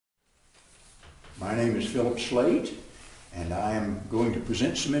My name is Philip Slate, and I am going to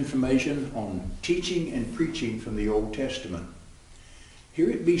present some information on teaching and preaching from the Old Testament.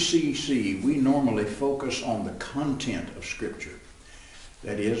 Here at BCC, we normally focus on the content of Scripture.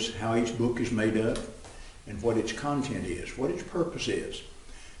 That is, how each book is made up and what its content is, what its purpose is.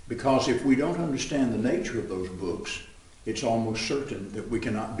 Because if we don't understand the nature of those books, it's almost certain that we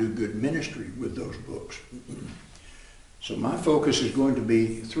cannot do good ministry with those books. So my focus is going to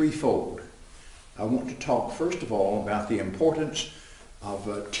be threefold. I want to talk first of all about the importance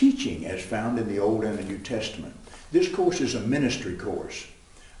of teaching as found in the Old and the New Testament. This course is a ministry course,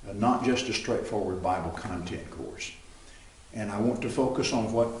 not just a straightforward Bible content course. And I want to focus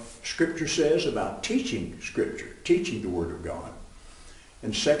on what Scripture says about teaching Scripture, teaching the Word of God.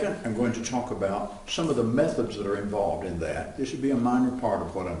 And second, I'm going to talk about some of the methods that are involved in that. This would be a minor part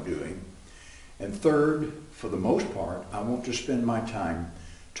of what I'm doing. And third, for the most part, I want to spend my time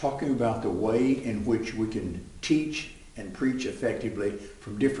talking about the way in which we can teach and preach effectively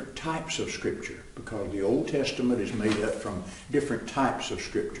from different types of Scripture, because the Old Testament is made up from different types of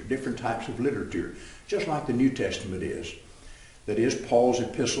Scripture, different types of literature, just like the New Testament is. That is, Paul's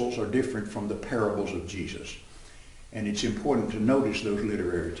epistles are different from the parables of Jesus. And it's important to notice those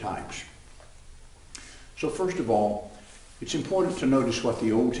literary types. So first of all, it's important to notice what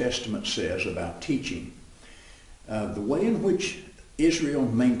the Old Testament says about teaching. The way in which Israel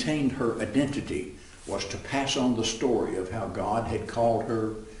maintained her identity was to pass on the story of how God had called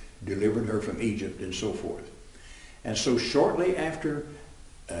her, delivered her from Egypt, and so forth. And so shortly after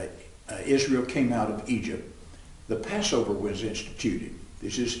Israel came out of Egypt, the Passover was instituted.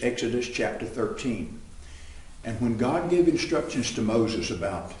 This is Exodus chapter 13. And when God gave instructions to Moses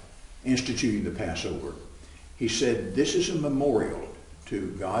about instituting the Passover, he said, this is a memorial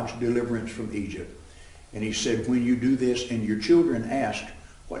to God's deliverance from Egypt. And he said, when you do this and your children ask,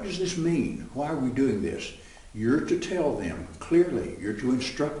 what does this mean? Why are we doing this? You're to tell them clearly, you're to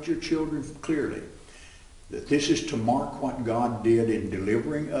instruct your children clearly that this is to mark what God did in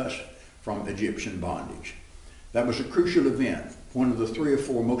delivering us from Egyptian bondage. That was a crucial event, one of the 3 or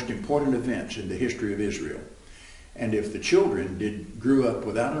 4 most important events in the history of Israel. And if the children grew up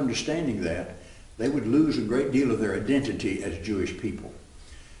without understanding that, they would lose a great deal of their identity as Jewish people.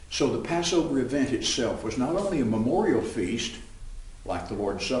 So the Passover event itself was not only a memorial feast, like the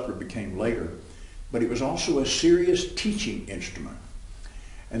Lord's Supper became later, but it was also a serious teaching instrument.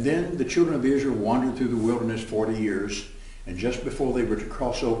 And then the children of Israel wandered through the wilderness 40 years, and just before they were to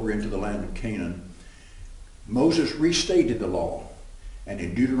cross over into the land of Canaan, Moses restated the law. And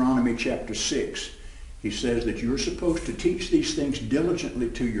in Deuteronomy chapter 6, he says that you're supposed to teach these things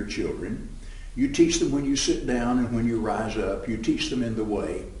diligently to your children. You teach them when you sit down and when you rise up. You teach them in the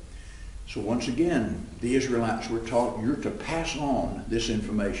way. So once again, the Israelites were taught you're to pass on this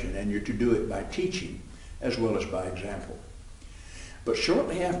information, and you're to do it by teaching as well as by example. But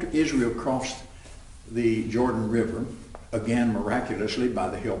shortly after Israel crossed the Jordan River, again miraculously by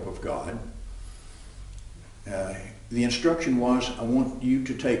the help of God, the instruction was, I want you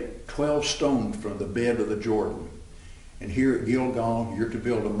to take 12 stones from the bed of the Jordan, and here at Gilgal you're to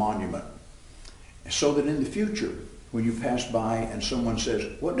build a monument, so that in the future, when you pass by and someone says,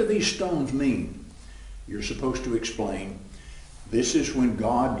 what do these stones mean? You're supposed to explain, this is when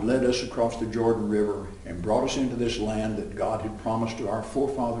God led us across the Jordan River and brought us into this land that God had promised to our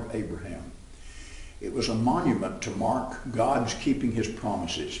forefather Abraham. It was a monument to mark God's keeping his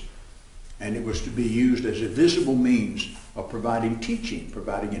promises. And it was to be used as a visible means of providing teaching,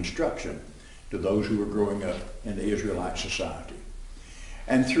 providing instruction to those who were growing up in the Israelite society.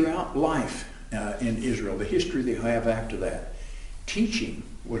 And throughout life in Israel, the history they have after that, teaching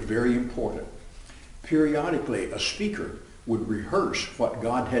was very important. Periodically, a speaker would rehearse what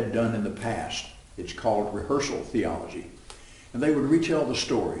God had done in the past. It's called rehearsal theology. And they would retell the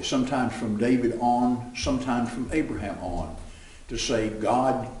story, sometimes from David on, sometimes from Abraham on, to say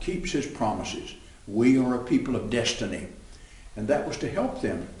God keeps his promises. We are a people of destiny. And that was to help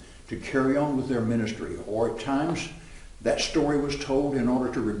them to carry on with their ministry. Or at times, that story was told in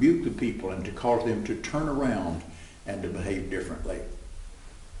order to rebuke the people and to cause them to turn around and to behave differently.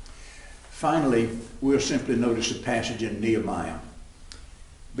 Finally, we'll simply notice a passage in Nehemiah.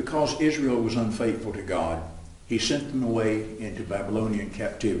 Because Israel was unfaithful to God, he sent them away into Babylonian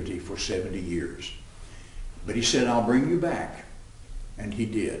captivity for 70 years. But he said, I'll bring you back. And he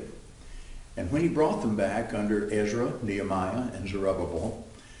did. And when he brought them back under Ezra, Nehemiah, and Zerubbabel,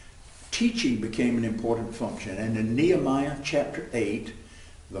 teaching became an important function. And in Nehemiah chapter 8,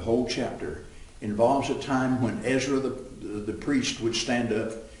 the whole chapter involves a time when Ezra the priest would stand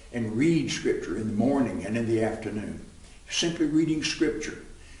up and read Scripture in the morning and in the afternoon. Simply reading Scripture.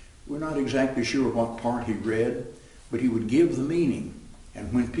 We're not exactly sure what part he read, but he would give the meaning.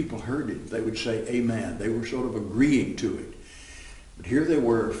 And when people heard it, they would say, amen. They were sort of agreeing to it. But here they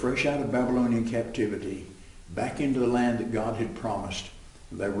were, fresh out of Babylonian captivity, back into the land that God had promised.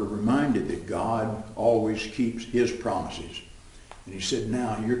 They were reminded that God always keeps his promises. And he said,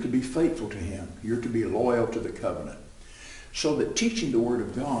 now you're to be faithful to him. You're to be loyal to the covenant. So that teaching the Word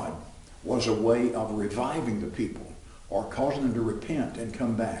of God was a way of reviving the people or causing them to repent and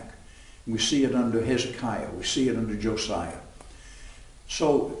come back. We see it under Hezekiah. We see it under Josiah.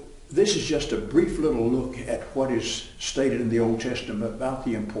 So this is just a brief little look at what is stated in the Old Testament about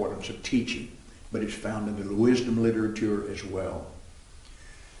the importance of teaching, but it's found in the wisdom literature as well.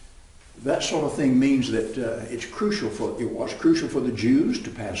 That sort of thing means that it was crucial for the Jews to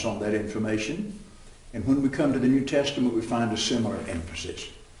pass on that information. And when we come to the New Testament, we find a similar emphasis.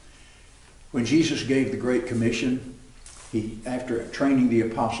 When Jesus gave the Great Commission, after training the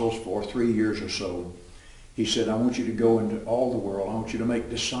apostles for 3 years or so, he said, I want you to go into all the world. I want you to make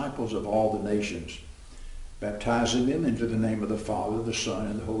disciples of all the nations, baptizing them into the name of the Father, the Son,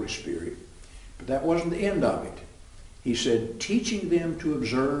 and the Holy Spirit. But that wasn't the end of it. He said, teaching them to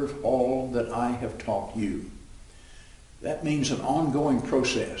observe all that I have taught you. That means an ongoing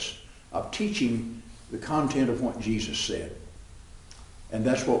process of teaching the content of what Jesus said. And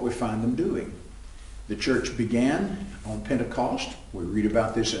that's what we find them doing. The church began on Pentecost. We read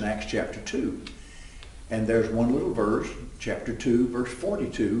about this in Acts chapter 2. And there's one little verse, chapter 2, verse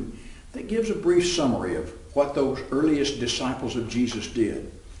 42, that gives a brief summary of what those earliest disciples of Jesus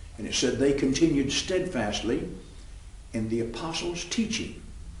did. And it said they continued steadfastly in the apostles' teaching,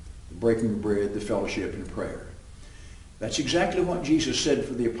 the breaking of bread, the fellowship, and prayer. That's exactly what Jesus said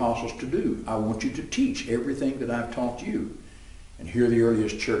for the apostles to do. I want you to teach everything that I've taught you. And here the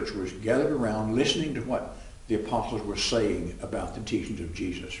earliest church was gathered around listening to what the apostles were saying about the teachings of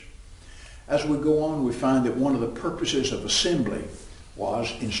Jesus. As we go on, we find that one of the purposes of assembly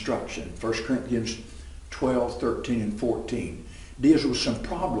was instruction. 1 Corinthians 12, 13, and 14 deals with some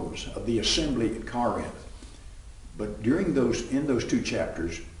problems of the assembly at Corinth. But in those 2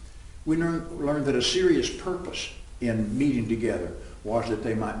 chapters, we learn that a serious purpose in meeting together was that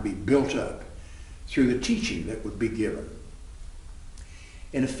they might be built up through the teaching that would be given.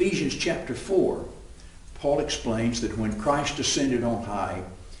 In Ephesians chapter 4, Paul explains that when Christ ascended on high,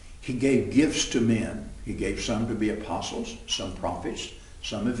 he gave gifts to men. He gave some to be apostles, some prophets,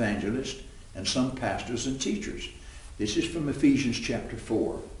 some evangelists, and some pastors and teachers. This is from Ephesians chapter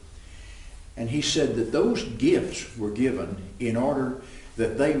 4. And he said that those gifts were given in order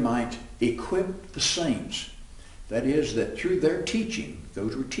that they might equip the saints. That is, that through their teaching,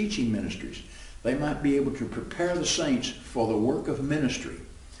 those were teaching ministries, they might be able to prepare the saints for the work of ministry.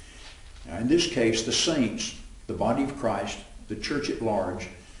 Now, in this case, the saints, the body of Christ, the church at large,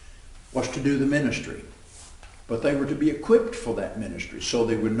 was to do the ministry. But they were to be equipped for that ministry so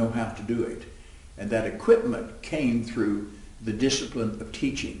they would know how to do it. And that equipment came through the discipline of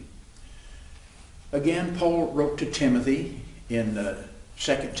teaching. Again, Paul wrote to Timothy in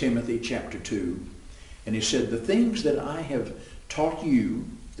 2 Timothy chapter 2, and he said, the things that I have taught you,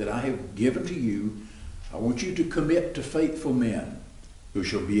 that I have given to you, I want you to commit to faithful men who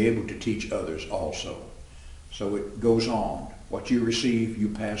shall be able to teach others also. So it goes on. What you receive, you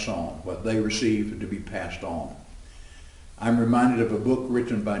pass on. What they receive, to be passed on. I'm reminded of a book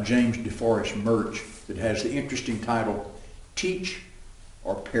written by James DeForest Murch that has the interesting title, Teach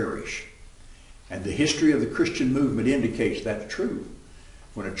or Perish. And the history of the Christian movement indicates that's true.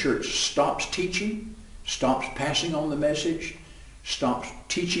 When a church stops teaching, stops passing on the message, stops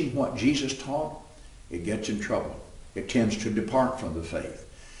teaching what Jesus taught, it gets in trouble. It tends to depart from the faith.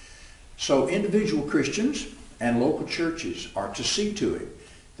 So individual Christians and local churches are to see to it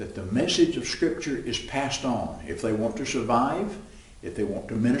that the message of Scripture is passed on if they want to survive, if they want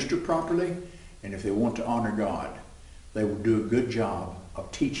to minister properly, and if they want to honor God. They will do a good job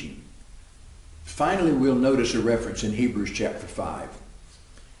of teaching. Finally, we'll notice a reference in Hebrews chapter 5.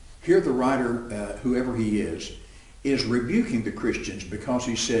 Here the writer, whoever he is rebuking the Christians because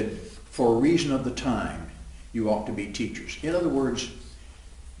he said, for a reason of the time, you ought to be teachers. In other words,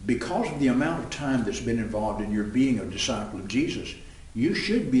 because of the amount of time that's been involved in your being a disciple of Jesus, you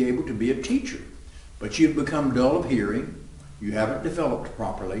should be able to be a teacher. But you've become dull of hearing, you haven't developed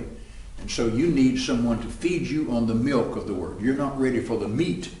properly, and so you need someone to feed you on the milk of the Word. You're not ready for the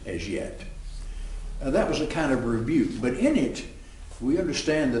meat as yet. That was a kind of rebuke, but in it, we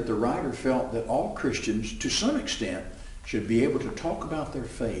understand that the writer felt that all Christians, to some extent, should be able to talk about their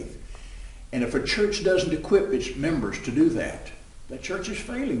faith. And if a church doesn't equip its members to do that, that church is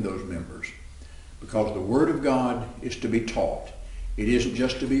failing those members, because the Word of God is to be taught. It isn't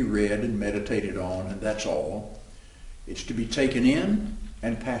just to be read and meditated on, and that's all. It's to be taken in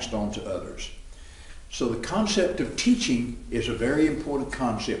and passed on to others. So the concept of teaching is a very important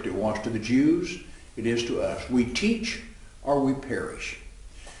concept. It was to the Jews, it is to us. We teach or we perish.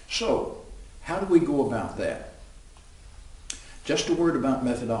 So, how do we go about that? Just a word about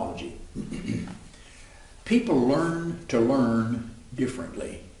methodology. People learn to learn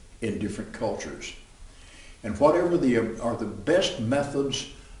differently in different cultures. And whatever are the best methods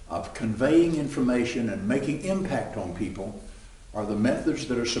of conveying information and making impact on people are the methods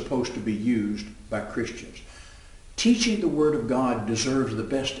that are supposed to be used by Christians. Teaching the Word of God deserves the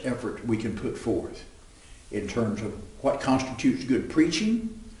best effort we can put forth in terms of what constitutes good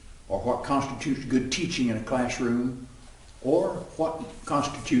preaching, or what constitutes good teaching in a classroom, or what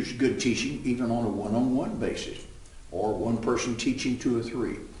constitutes good teaching even on a one-on-one basis, or one person teaching two or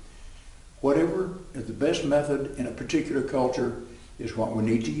three. Whatever is the best method in a particular culture is what we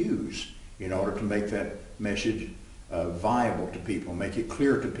need to use in order to make that message viable to people, make it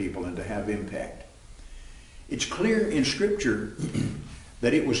clear to people, and to have impact. It's clear in Scripture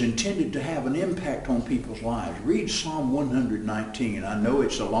that it was intended to have an impact on people's lives. Read Psalm 119. I know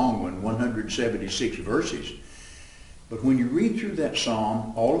it's a long one, 176 verses. But when you read through that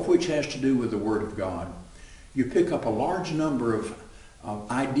psalm, all of which has to do with the Word of God, you pick up a large number of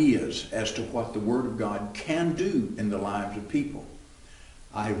ideas as to what the Word of God can do in the lives of people.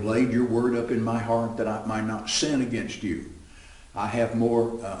 I have laid your word up in my heart that I might not sin against you. I have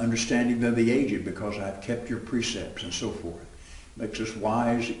more understanding than the aged because I have kept your precepts, and so forth. It makes us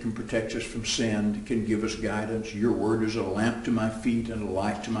wise. It can protect us from sin. It can give us guidance. Your word is a lamp to my feet and a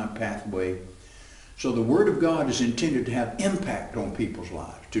light to my pathway. So the Word of God is intended to have impact on people's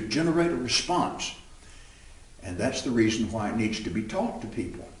lives, to generate a response. And that's the reason why it needs to be taught to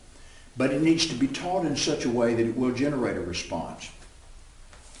people. But it needs to be taught in such a way that it will generate a response.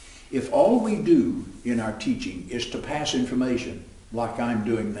 If all we do in our teaching is to pass information, like I'm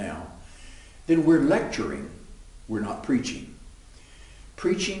doing now, then we're lecturing, we're not preaching.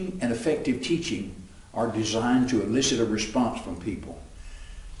 Preaching and effective teaching are designed to elicit a response from people,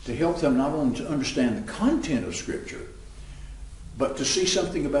 to help them not only to understand the content of Scripture, but to see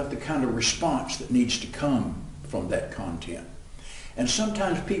something about the kind of response that needs to come from that content. And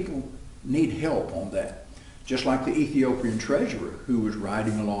sometimes people need help on that. Just like the Ethiopian treasurer who was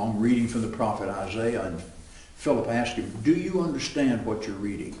riding along, reading from the prophet Isaiah, and Philip asked him, "Do you understand what you're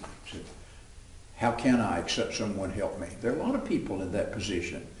reading?" He said, "How can I except someone help me?" There are a lot of people in that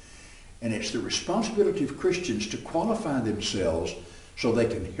position. And it's the responsibility of Christians to qualify themselves so they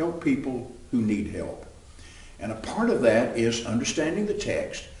can help people who need help. And a part of that is understanding the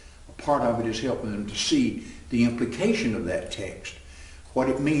text. A part of it is helping them to see the implication of that text, what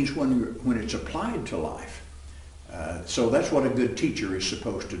it means when it's applied to life. So that's what a good teacher is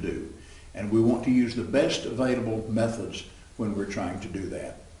supposed to do. And we want to use the best available methods when we're trying to do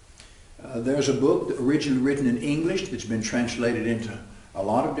that. There's a book originally written in English that's been translated into a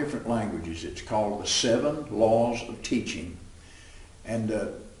lot of different languages. It's called The 7 Laws of Teaching. And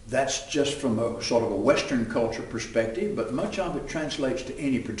that's just from a sort of a Western culture perspective, but much of it translates to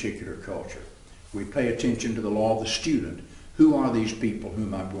any particular culture. We pay attention to the law of the student. Who are these people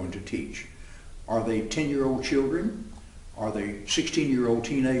whom I'm going to teach? Are they 10-year-old children? Are they 16-year-old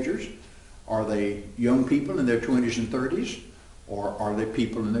teenagers? Are they young people in their 20s and 30s? Or are they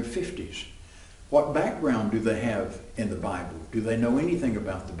people in their 50s? What background do they have in the Bible? Do they know anything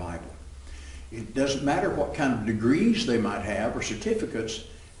about the Bible? It doesn't matter what kind of degrees they might have or certificates.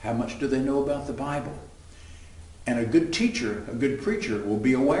 How much do they know about the Bible? And a good teacher, a good preacher will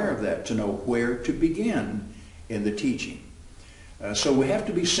be aware of that to know where to begin in the teaching. So we have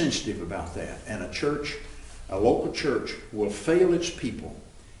to be sensitive about that. And a local church will fail its people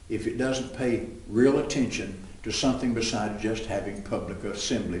if it doesn't pay real attention to something besides just having public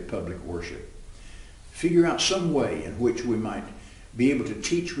assembly, public worship. Figure out some way in which we might be able to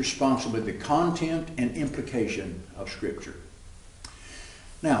teach responsibly the content and implication of Scripture.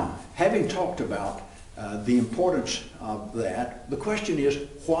 Now, having talked about the importance of that, the question is,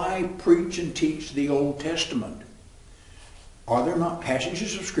 why preach and teach the Old Testament? Are there not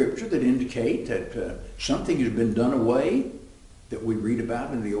passages of Scripture that indicate that something has been done away that we read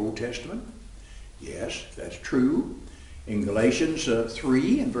about in the Old Testament? Yes, that's true. In Galatians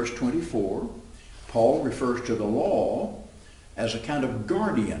 3 and verse 24, Paul refers to the law as a kind of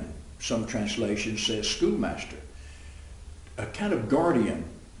guardian. Some translations say schoolmaster. A kind of guardian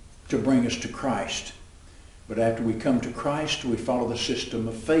to bring us to Christ. But after we come to Christ, we follow the system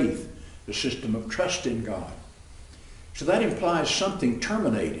of faith, the system of trust in God. So that implies something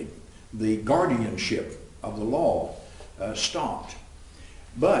terminated. The guardianship of the law stopped.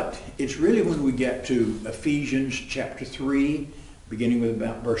 But it's really when we get to Ephesians chapter 3, beginning with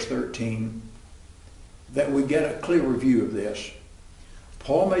about verse 13, that we get a clearer view of this.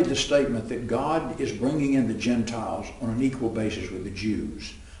 Paul made the statement that God is bringing in the Gentiles on an equal basis with the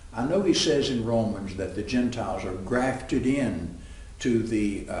Jews. I know he says in Romans that the Gentiles are grafted in to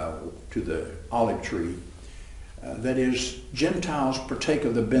the olive tree. That is, Gentiles partake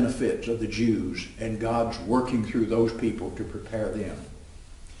of the benefits of the Jews, and God's working through those people to prepare them.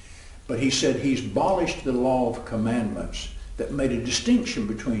 But he said he's abolished the law of commandments that made a distinction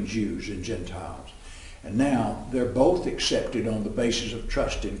between Jews and Gentiles. And now they're both accepted on the basis of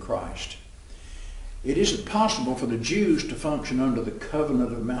trust in Christ. It isn't possible for the Jews to function under the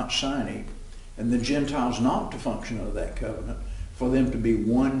covenant of Mount Sinai and the Gentiles not to function under that covenant, for them to be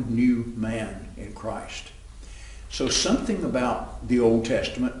one new man in Christ. So something about the Old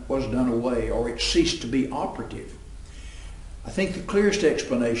Testament was done away, or it ceased to be operative. I think the clearest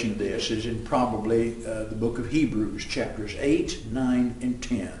explanation of this is in probably the book of Hebrews, chapters 8, 9, and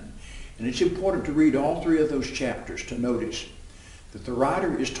 10. And it's important to read all three of those chapters to notice that the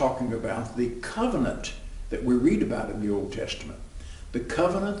writer is talking about the covenant that we read about in the Old Testament. The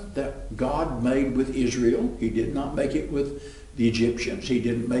covenant that God made with Israel. He did not make it with the Egyptians. He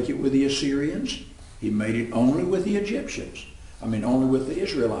didn't make it with the Assyrians. He made it only with the Egyptians. Only with the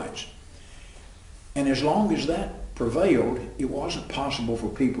Israelites. And as long as that prevailed, it wasn't possible for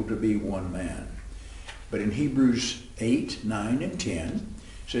people to be one man. But in Hebrews 8, 9, and 10,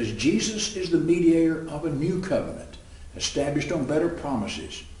 it says, Jesus is the mediator of a new covenant, established on better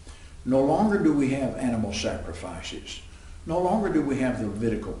promises. No longer do we have animal sacrifices. No longer do we have the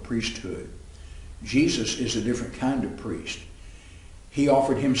Levitical priesthood. Jesus is a different kind of priest. He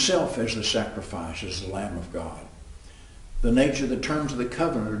offered himself as the sacrifice, as the Lamb of God. The nature, the terms of the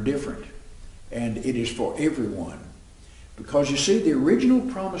covenant are different, and it is for everyone. Because you see, the original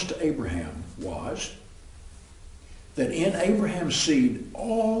promise to Abraham was that in Abraham's seed,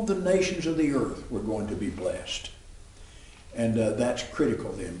 all the nations of the earth were going to be blessed. And that's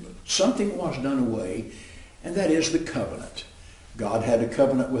critical then. But something was done away, and that is the covenant. God had a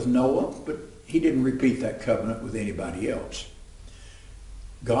covenant with Noah, but he didn't repeat that covenant with anybody else.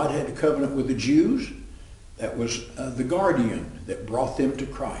 God had a covenant with the Jews. That was the guardian that brought them to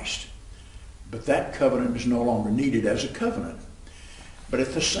Christ. But that covenant is no longer needed as a covenant. But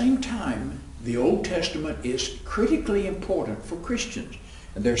at the same time, the Old Testament is critically important for Christians.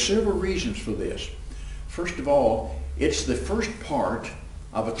 And there are several reasons for this. First of all, it's the first part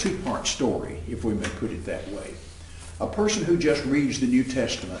of a two-part story, if we may put it that way. A person who just reads the New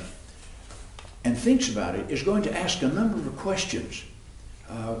Testament and thinks about it is going to ask a number of questions.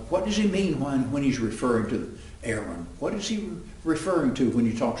 What does he mean when he's referring to Aaron? What is he referring to when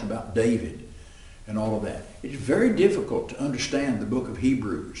he talks about David and all of that? It's very difficult to understand the book of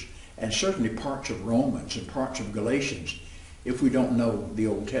Hebrews and certainly parts of Romans and parts of Galatians if we don't know the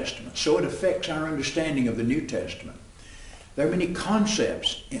Old Testament. So it affects our understanding of the New Testament. There are many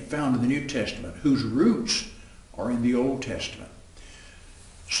concepts found in the New Testament whose roots are in the Old Testament.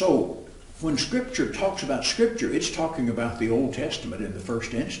 So when Scripture talks about Scripture, it's talking about the Old Testament in the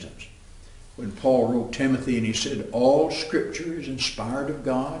first instance. When Paul wrote Timothy and he said, all Scripture is inspired of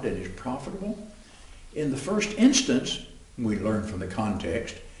God and is profitable, in the first instance, we learn from the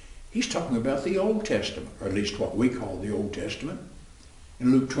context, he's talking about the Old Testament, or at least what we call the Old Testament.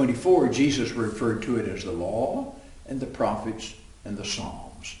 In Luke 24, Jesus referred to it as the law and the prophets and the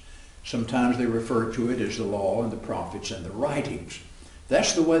Psalms. Sometimes they refer to it as the law and the prophets and the writings.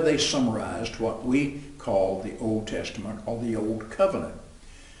 That's the way they summarized what we call the Old Testament or the Old Covenant.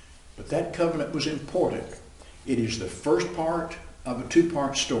 But that covenant was important. It is the first part of a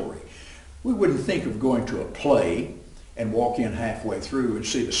two-part story. We wouldn't think of going to a play and walk in halfway through and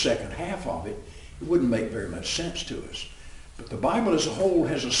see the second half of it. It wouldn't make very much sense to us. But the Bible as a whole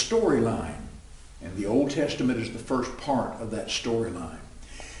has a storyline, and the Old Testament is the first part of that storyline.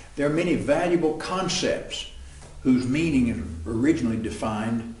 There are many valuable concepts whose meaning is originally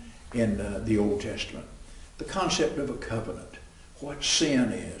defined in the Old Testament. The concept of a covenant, what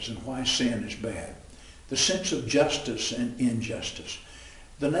sin is and why sin is bad, the sense of justice and injustice,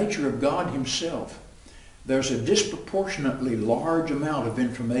 the nature of God himself. There's a disproportionately large amount of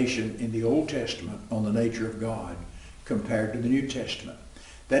information in the Old Testament on the nature of God compared to the New Testament.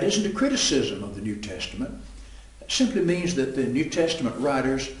 That isn't a criticism of the New Testament. It simply means that the New Testament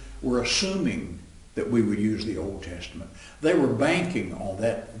writers were assuming that we would use the Old Testament. They were banking on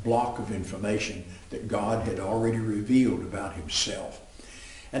that block of information that God had already revealed about himself.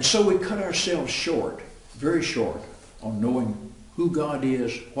 And so we cut ourselves short, very short, on knowing who God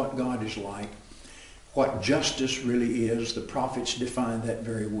is, what God is like, what justice really is. The prophets define that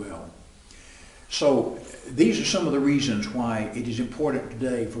very well. So these are some of the reasons why it is important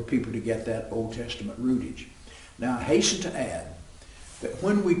today for people to get that Old Testament rootage. Now, I hasten to add that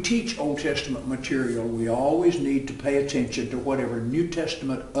when we teach Old Testament material, we always need to pay attention to whatever New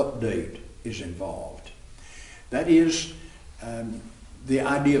Testament update is involved. That is the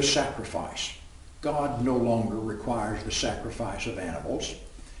idea of sacrifice. God no longer requires the sacrifice of animals,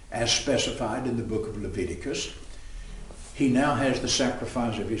 as specified in the book of Leviticus. He now has the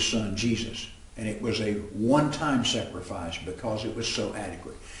sacrifice of his son Jesus, and it was a one-time sacrifice because it was so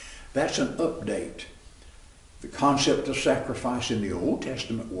adequate. That's an update. The concept of sacrifice in the Old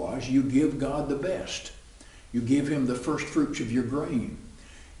Testament was you give God the best. You give him the first fruits of your grain.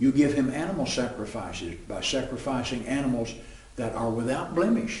 You give him animal sacrifices by sacrificing animals that are without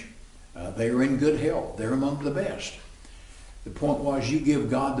blemish. They are in good health. They're among the best. The point was you give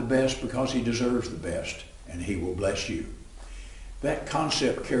God the best because he deserves the best, and he will bless you. That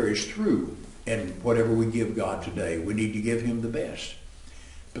concept carries through in whatever we give God today. We need to give him the best.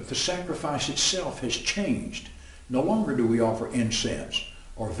 But the sacrifice itself has changed. No longer do we offer incense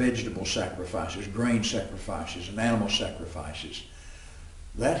or vegetable sacrifices, grain sacrifices, and animal sacrifices.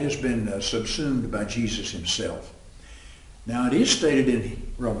 That has been subsumed by Jesus himself. Now, it is stated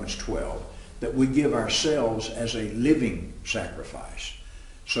in Romans 12 that we give ourselves as a living sacrifice.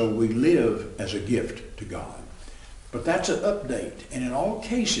 So we live as a gift to God. But that's an update. And in all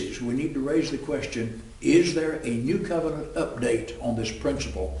cases, we need to raise the question, is there a new covenant update on this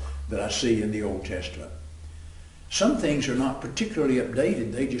principle that I see in the Old Testament? Some things are not particularly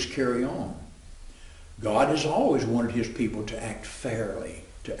updated. They just carry on. God has always wanted his people to act fairly,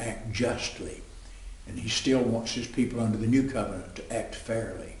 to act justly. And he still wants his people under the new covenant to act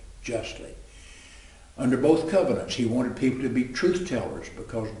fairly, justly. Under both covenants, he wanted people to be truth tellers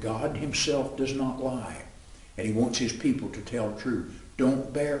because God himself does not lie. And he wants his people to tell truth.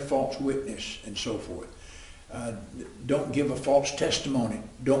 Don't bear false witness and so forth. Don't give a false testimony.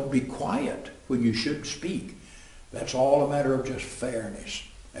 Don't be quiet when you should speak. That's all a matter of just fairness.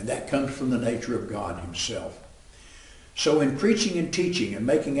 And that comes from the nature of God himself. So in preaching and teaching and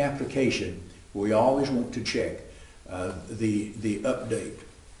making application, we always want to check the update.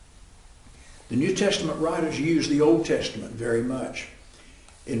 The New Testament writers use the Old Testament very much.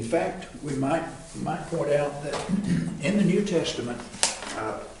 In fact, we might point out that in the New Testament,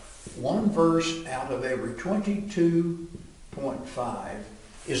 one verse out of every 22.5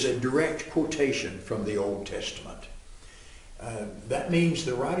 is a direct quotation from the Old Testament. That means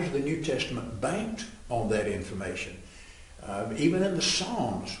the writers of the New Testament banked on that information. Even in the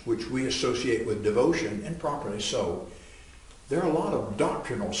Psalms, which we associate with devotion, and properly so, there are a lot of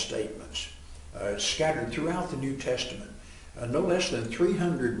doctrinal statements scattered throughout the New Testament. No less than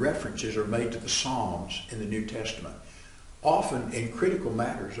 300 references are made to the Psalms in the New Testament, often in critical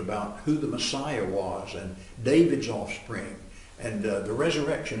matters about who the Messiah was and David's offspring and the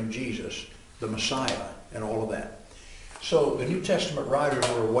resurrection of Jesus, the Messiah, and all of that. So the New Testament writers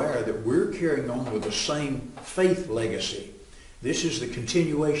are aware that we're carrying on with the same faith legacy. This is the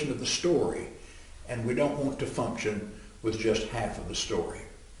continuation of the story, and we don't want to function with just half of the story.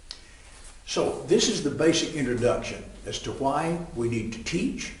 So this is the basic introduction as to why we need to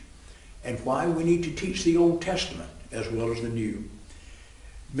teach and why we need to teach the Old Testament as well as the New.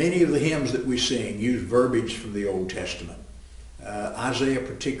 Many of the hymns that we sing use verbiage from the Old Testament. Isaiah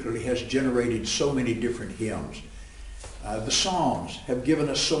particularly has generated so many different hymns. The Psalms have given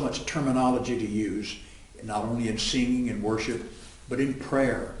us so much terminology to use, not only in singing and worship, but in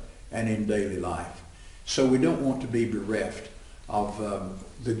prayer and in daily life. So we don't want to be bereft of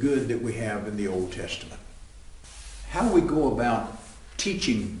the good that we have in the Old Testament. How we go about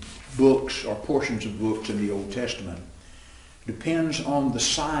teaching books or portions of books in the Old Testament depends on the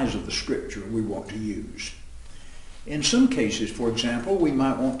size of the scripture we want to use. In some cases, for example, we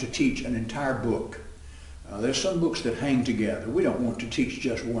might want to teach an entire book. There's some books that hang together. We don't want to teach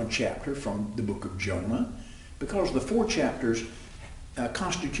just one chapter from the book of Jonah because the 4 chapters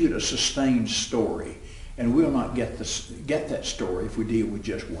constitute a sustained story, and we'll not get that story if we deal with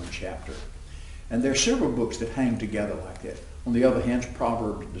just one chapter. And there are several books that hang together like that. On the other hand,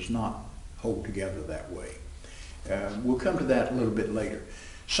 Proverbs does not hold together that way. We'll come to that a little bit later.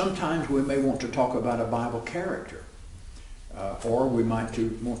 Sometimes we may want to talk about a Bible character. Or we might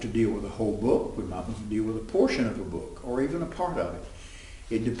want to deal with a whole book. We might want to deal with a portion of a book or even a part of it.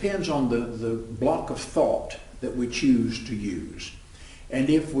 It depends on the block of thought that we choose to use. And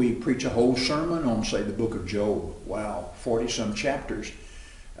if we preach a whole sermon on, say, the book of Job, wow, 40-some chapters,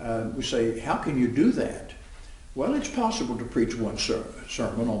 we say, how can you do that? Well, it's possible to preach one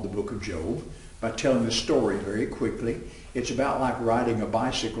sermon on the book of Job, by telling the story very quickly. It's about like riding a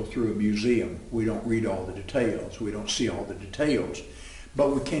bicycle through a museum. We don't read all the details. We don't see all the details.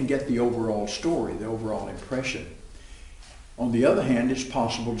 But we can get the overall story, the overall impression. On the other hand, it's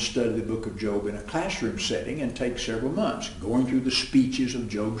possible to study the book of Job in a classroom setting and take several months, going through the speeches of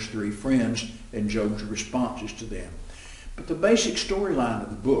Job's three friends and Job's responses to them. But the basic storyline of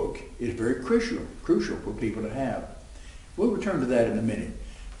the book is very crucial for people to have. We'll return to that in a minute.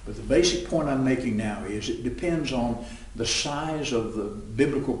 But the basic point I'm making now is it depends on the size of the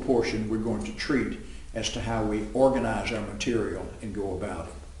biblical portion we're going to treat as to how we organize our material and go about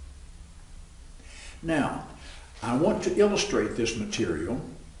it. Now, I want to illustrate this material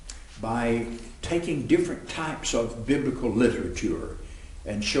by taking different types of biblical literature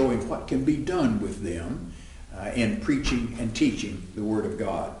and showing what can be done with them in preaching and teaching the Word of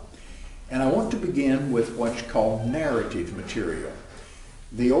God. And I want to begin with what's called narrative material.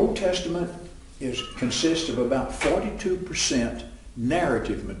 The Old Testament consists of about 42%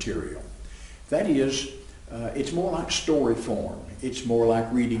 narrative material. That is, it's more like story form. It's more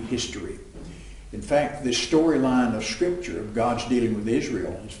like reading history. In fact, the storyline of Scripture of God's dealing with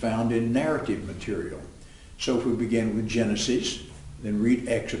Israel is found in narrative material. So if we begin with Genesis, then read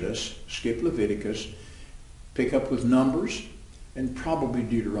Exodus, skip Leviticus, pick up with Numbers, and probably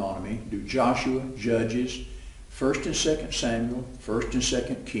Deuteronomy, do Joshua, Judges, 1st and 2nd Samuel, 1st and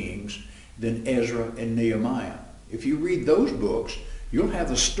 2nd Kings, then Ezra and Nehemiah. If you read those books, you'll have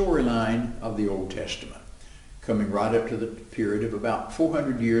the storyline of the Old Testament, coming right up to the period of about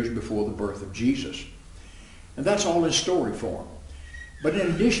 400 years before the birth of Jesus. And that's all in story form. But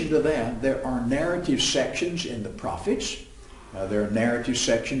in addition to that, there are narrative sections in the prophets. There are narrative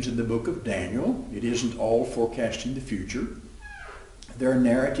sections in the book of Daniel. It isn't all forecasting the future. There are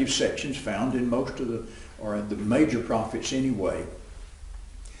narrative sections found in most of the major prophets anyway.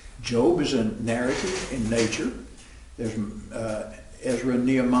 Job is a narrative in nature. There's Ezra and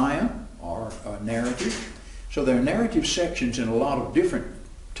Nehemiah are narrative. So there are narrative sections in a lot of different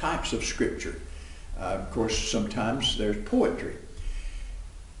types of Scripture. Of course, sometimes there's poetry.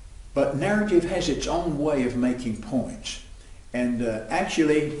 But narrative has its own way of making points. And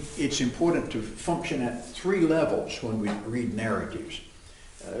actually, it's important to function at three levels when we read narratives.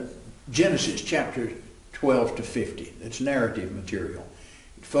 Genesis chapter 12 to 50, that's narrative material.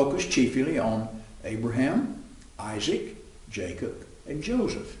 It focused chiefly on Abraham, Isaac, Jacob, and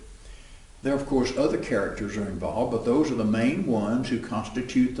Joseph. There, of course, other characters are involved, but those are the main ones who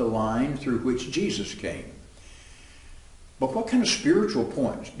constitute the line through which Jesus came. But what kind of spiritual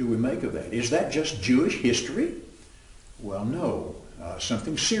points do we make of that? Is that just Jewish history? Well, no.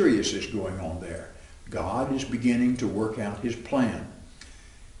 Something serious is going on there. God is beginning to work out his plan,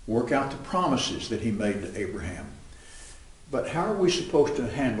 work out the promises that he made to Abraham. But how are we supposed to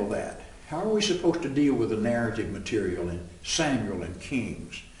handle that? How are we supposed to deal with the narrative material in Samuel and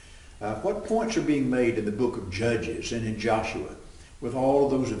Kings? What points are being made in the book of Judges and in Joshua with all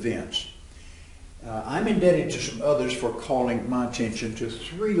of those events? I'm indebted to some others for calling my attention to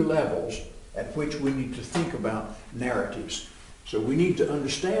three levels at which we need to think about narratives. So we need to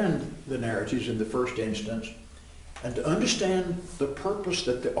understand the narratives in the first instance and to understand the purpose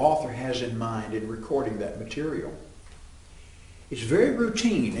that the author has in mind in recording that material. It's very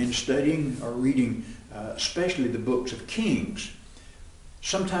routine in studying or reading, especially the books of Kings.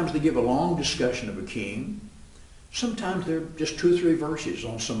 Sometimes they give a long discussion of a king. Sometimes they're just 2 or 3 verses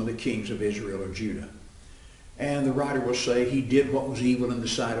on some of the kings of Israel or Judah. And the writer will say he did what was evil in the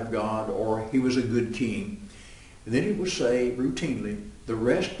sight of God, or he was a good king. And then he will say routinely, the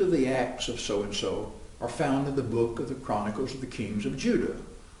rest of the acts of so-and-so are found in the book of the Chronicles of the Kings of Judah,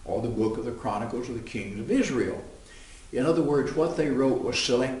 or the book of the Chronicles of the Kings of Israel. In other words, what they wrote was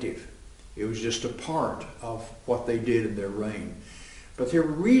selective. It was just a part of what they did in their reign. But there were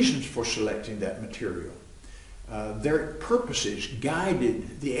reasons for selecting that material. Their purposes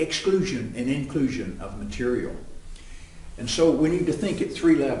guided the exclusion and inclusion of material. And so we need to think at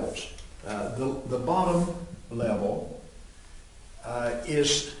 3 levels. The bottom level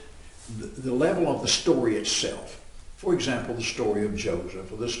is the level of the story itself. For example, the story of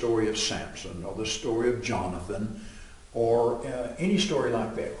Joseph, or the story of Samson, or the story of Jonathan, or any story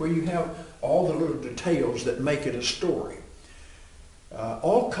like that, where you have all the little details that make it a story.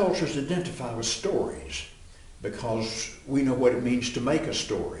 All cultures identify with stories because we know what it means to make a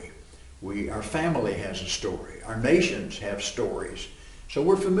story. Our family has a story. Our nations have stories. So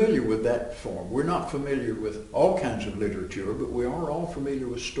we're familiar with that form. We're not familiar with all kinds of literature, but we are all familiar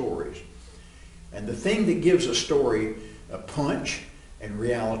with stories. And the thing that gives a story a punch and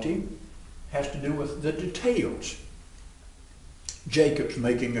reality has to do with the details. Jacob's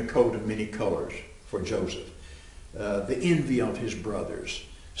making a coat of many colors for Joseph. The envy of his brothers,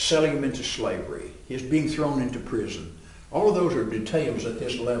 selling him into slavery, his being thrown into prison. All of those are details at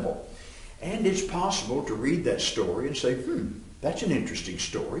this level. And it's possible to read that story and say, that's an interesting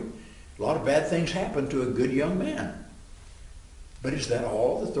story. A lot of bad things happened to a good young man. But is that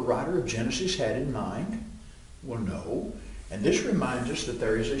all that the writer of Genesis had in mind? Well, no. And this reminds us that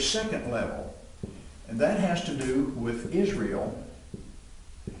there is a second level. And that has to do with Israel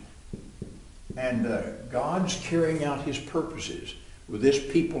and God's carrying out his purposes with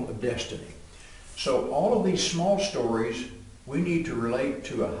this people of destiny. So all of these small stories we need to relate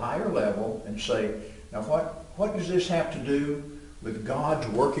to a higher level and say, now what does this have to do with God's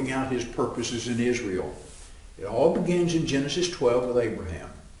working out his purposes in Israel? It all begins in Genesis 12 with Abraham.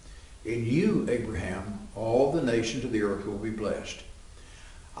 In you, Abraham, all the nations of the earth will be blessed.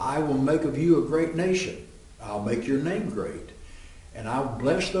 I will make of you a great nation. I'll make your name great. And I'll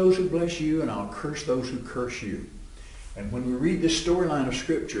bless those who bless you, and I'll curse those who curse you. And when we read this storyline of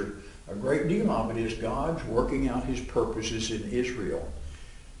Scripture, a great deal of it is God's working out his purposes in Israel.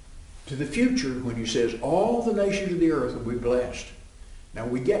 To the future, when he says, all the nations of the earth will be blessed. Now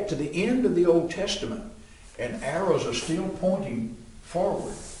we get to the end of the Old Testament, and arrows are still pointing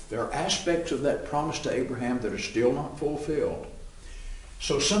forward. There are aspects of that promise to Abraham that are still not fulfilled.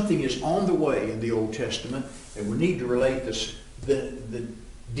 So something is on the way in the Old Testament, and we need to relate the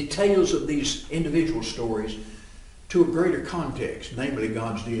details of these individual stories to a greater context, namely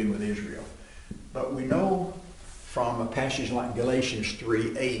God's dealing with Israel. But we know from a passage like Galatians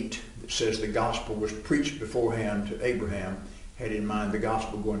 3:8 that says the gospel was preached beforehand to Abraham, had in mind the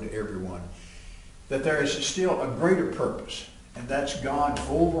gospel going to everyone, that there is still a greater purpose, and that's God's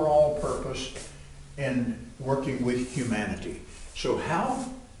overall purpose in working with humanity. So how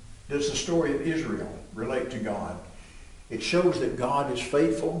does the story of Israel relate to God? It shows that God is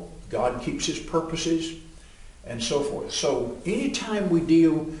faithful, God keeps his purposes, and so forth. So anytime we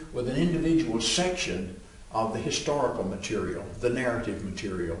deal with an individual section of the historical material, the narrative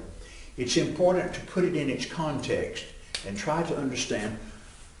material, it's important to put it in its context and try to understand,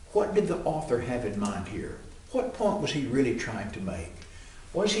 what did the author have in mind here? What point was he really trying to make?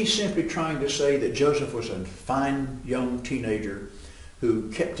 Was he simply trying to say that Joseph was a fine young teenager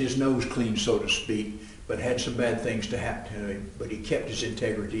who kept his nose clean, so to speak, but had some bad things to happen to him, but he kept his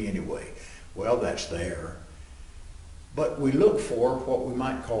integrity anyway? Well, that's there. But we look for what we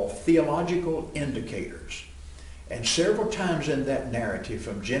might call theological indicators. And several times in that narrative,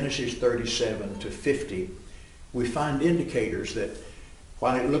 from Genesis 37 to 50, we find indicators that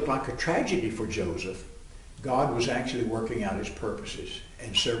while it looked like a tragedy for Joseph, God was actually working out his purposes.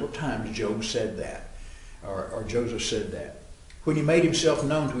 And several times Job said that, or Joseph said that. When he made himself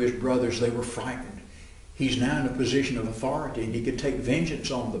known to his brothers, they were frightened. He's now in a position of authority, and he could take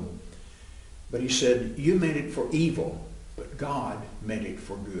vengeance on them. But he said, you meant it for evil, but God meant it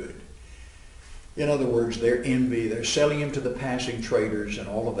for good. In other words, their envy, their selling him to the passing traders and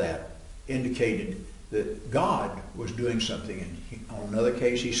all of that indicated that God was doing something. And on another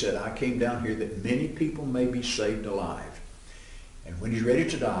case, he said, I came down here that many people may be saved alive. And when he's ready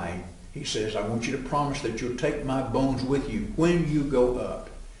to die, he says, I want you to promise that you'll take my bones with you when you go up.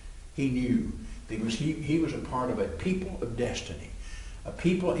 He knew that he was a part of a people of destiny, a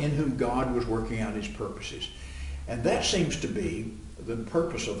people in whom God was working out his purposes. And that seems to be the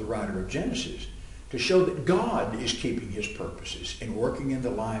purpose of the writer of Genesis, to show that God is keeping his purposes and working in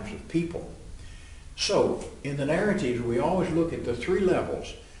the lives of people. So, in the narrative, we always look at the three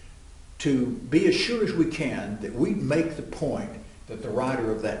levels to be as sure as we can that we make the point that the writer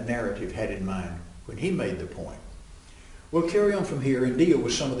of that narrative had in mind when he made the point. We'll carry on from here and deal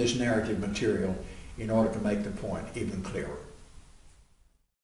with some of this narrative material in order to make the point even clearer.